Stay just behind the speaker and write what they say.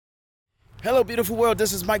Hello, beautiful world.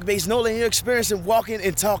 This is Mike Bass Nolan here, experiencing walking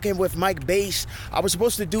and talking with Mike Bass. I was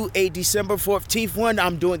supposed to do a December 14th one.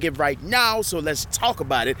 I'm doing it right now, so let's talk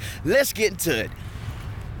about it. Let's get into it.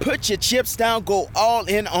 Put your chips down, go all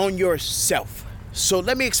in on yourself. So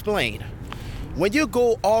let me explain. When you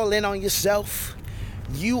go all in on yourself,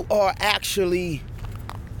 you are actually,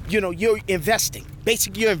 you're investing.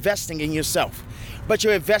 Basically, you're investing in yourself, but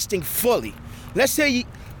you're investing fully. Let's say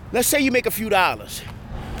you make a few dollars.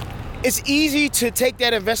 It's easy to take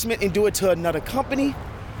that investment and do it to another company,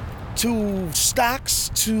 to stocks,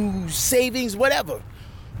 to savings, whatever.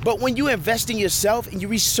 But when you invest in yourself and you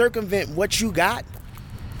recircumvent what you got,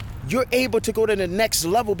 you're able to go to the next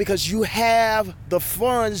level because you have the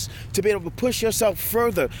funds to be able to push yourself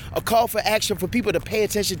further. A call for action for people to pay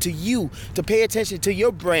attention to you, to pay attention to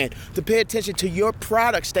your brand, to pay attention to your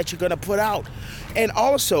products that you're going to put out. And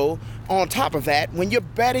also, on top of that, when you're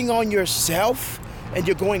betting on yourself, and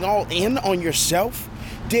you're going all in on yourself,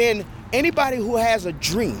 then anybody who has a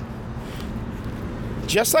dream,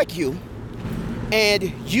 just like you, and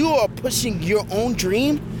you are pushing your own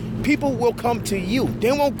dream, people will come to you. They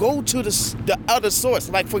won't go to the other source.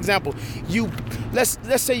 Like, for example,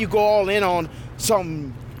 let's say you go all in on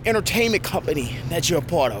some entertainment company that you're a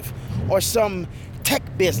part of, or some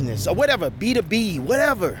tech business, or whatever, B2B,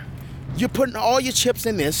 whatever. You're putting all your chips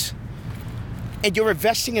in this, and you're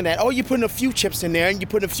investing in that. Oh, you're putting a few chips in there, and you're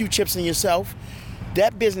putting a few chips in yourself.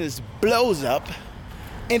 That business blows up.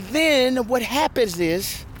 And then what happens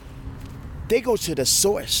is they go to the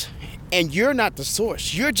source, and you're not the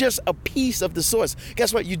source. You're just a piece of the source.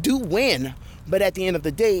 Guess what? You do win, but at the end of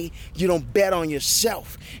the day, you don't bet on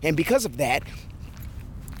yourself. And because of that,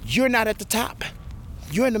 you're not at the top.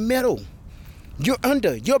 You're in the middle. You're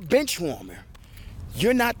under. You're a bench warmer.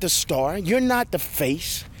 You're not the star. You're not the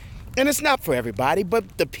face. And it's not for everybody,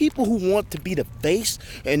 but the people who want to be the face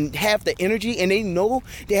and have the energy and they know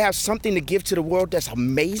they have something to give to the world that's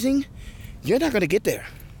amazing, you're not going to get there.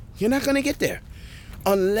 You're not going to get there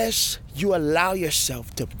unless you allow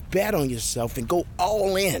yourself to bet on yourself and go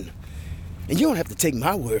all in. And you don't have to take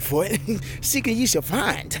my word for it. Seek and ye shall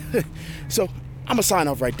find. So I'm going to sign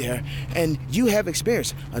off right there. And you have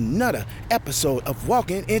experienced another episode of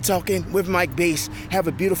Walking and Talking with Mike Bass. Have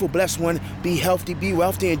a beautiful, blessed one. Be healthy, be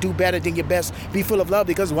wealthy, and do better than your best. Be full of love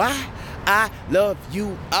because why? I love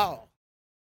you all.